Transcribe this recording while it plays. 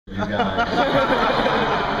you guys?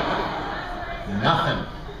 Nothing.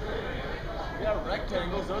 Yeah,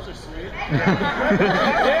 rectangles, those are sweet.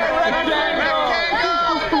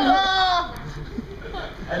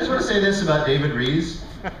 I just want to say this about David Rees.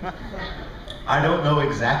 I don't know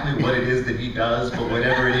exactly what it is that he does, but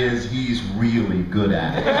whatever it is, he's really good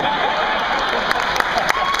at it. And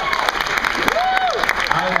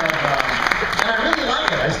I really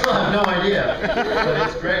like it. I still have no idea, but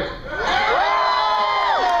it's great.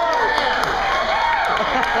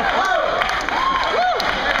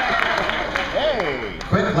 Hey!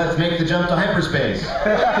 Quick, let's make the jump to hyperspace.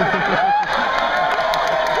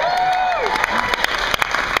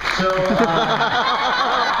 So,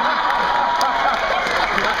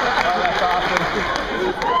 Oh, that's awesome.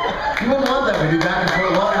 you wouldn't want that. We'd be back in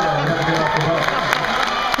Fort Lauderdale. We'd have to get off the boat.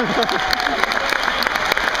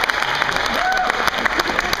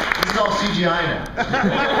 This is all CGI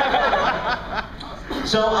now.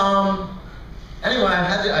 So, anyway,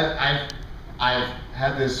 I've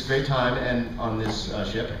had this great time and on this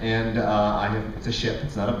ship, and it's a ship,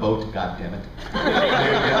 it's not a boat, God damn it.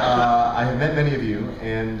 And, I have met many of you,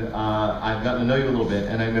 and I've gotten to know you a little bit,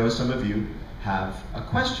 and I know some of you have a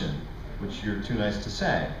question, which you're too nice to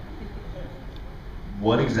say.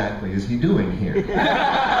 What exactly is he doing here?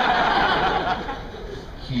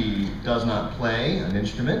 He does not play an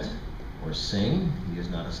instrument or sing. He is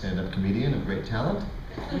not a stand-up comedian of great talent.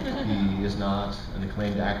 He is not an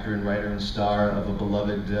acclaimed actor and writer and star of a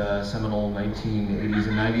beloved seminal 1980s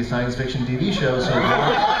and 90s science fiction TV show, so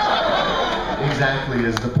what exactly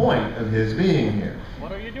is the point of his being here?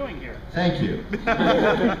 What are you doing here? Thank you.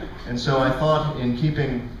 And so I thought, in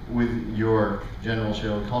keeping with your general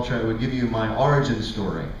show culture, I would give you my origin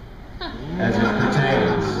story as it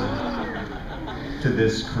pertains to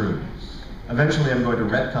this cruise. Eventually I'm going to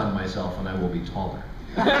retcon myself and I will be taller.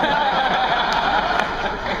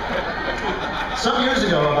 Some years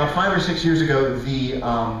ago, about 5 or 6 years ago, the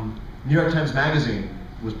New York Times Magazine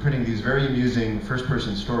was printing these very amusing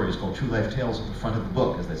first-person stories called True Life Tales at the front of the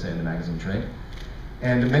book, as they say in the magazine trade.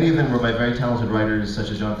 And many of them were by very talented writers such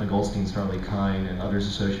as Jonathan Goldstein, Starley Kine, and others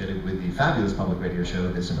associated with the fabulous public radio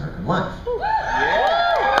show This American Life.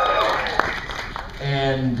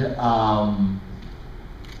 And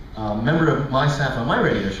a member of my staff on my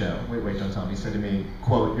radio show, wait, don't tell me, said to me,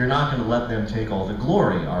 quote, "You're not going to let them take all the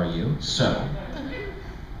glory, are you?" So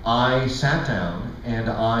I sat down and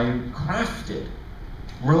I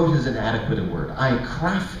wrote is inadequate a word, I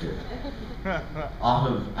crafted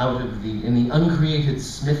in the uncreated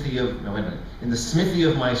smithy of, no wait a minute, in the smithy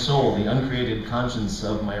of my soul, the uncreated conscience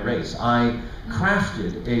of my race, I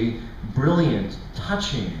crafted a brilliant,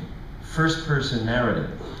 touching, first-person narrative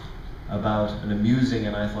about an amusing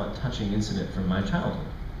and I thought touching incident from my childhood.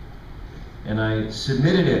 And I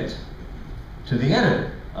submitted it to the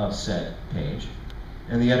editor of said page,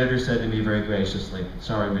 and the editor said to me very graciously,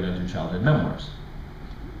 "Sorry, we don't do childhood memoirs."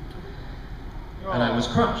 And I was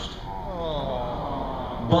crushed.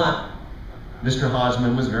 But Mr.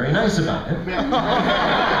 Hodgman was very nice about it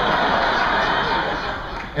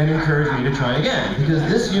and encouraged me to try again, because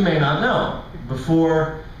this you may not know,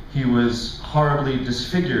 before he was horribly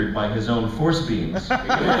disfigured by his own force beams. He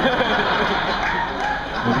became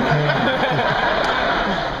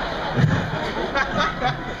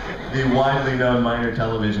the widely known minor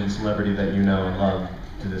television celebrity that you know and love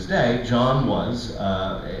to this day. John was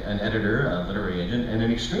an editor, a literary agent, and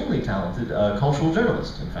an extremely talented cultural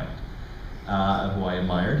journalist, in fact, who I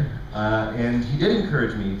admired. And he did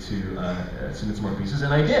encourage me to submit some more pieces,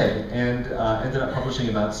 and I did, and ended up publishing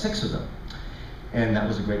about 6 of them. And that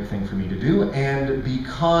was a great thing for me to do. And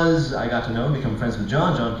because I got to know and become friends with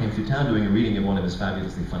John, John came through town doing a reading of one of his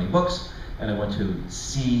fabulously funny books, and I went to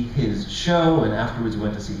see his show, and afterwards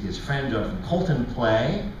went to see his friend Jonathan Colton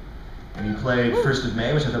play. And he played 1st of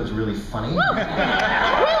May, which I thought was really funny.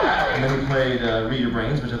 And then he played Read Your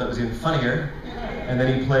Brains, which I thought was even funnier. And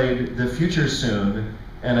then he played The Future Soon,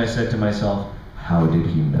 and I said to myself, how did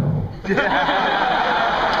he know? And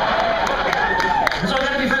so I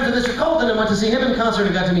got to be friends with Mr. Colton and went to see him in concert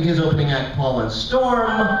and got to meet his opening act, Paul and Storm.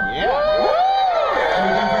 Yeah. And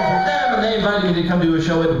we became friends with them, and they invited me to come do a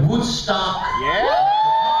show at Woodstock. Yeah.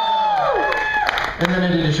 And then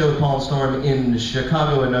I did a show with Paul and Storm in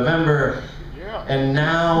Chicago in November. Yeah. And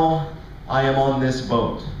now I am on this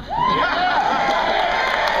boat.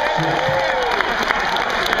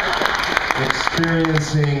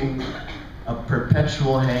 Experiencing a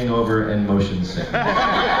perpetual hangover and motion sickness.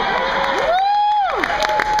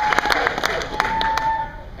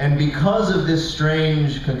 And because of this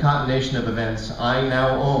strange concatenation of events, I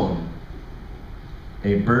now own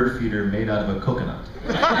a bird feeder made out of a coconut.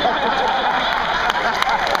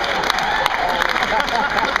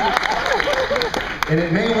 And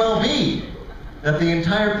it may well be that the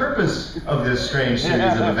entire purpose of this strange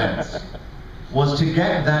series of events was to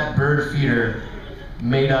get that bird feeder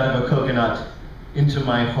made out of a coconut into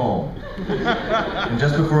my home. And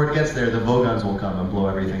just before it gets there, the Vogons will come and blow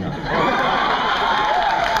everything up.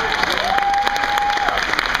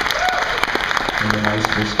 And the mice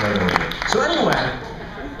will start over. So anyway,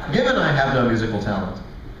 given I have no musical talent,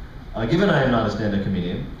 given I am not a stand-up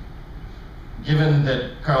comedian, given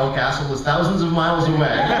that Carl Castle is thousands of miles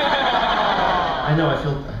away, I know, I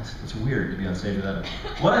feel, it's weird to be on stage with that.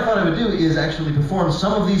 What I thought I would do is actually perform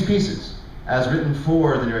some of these pieces as written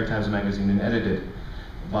for the New York Times Magazine and edited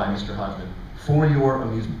by Mr. Hodgman for your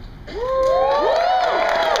amusement.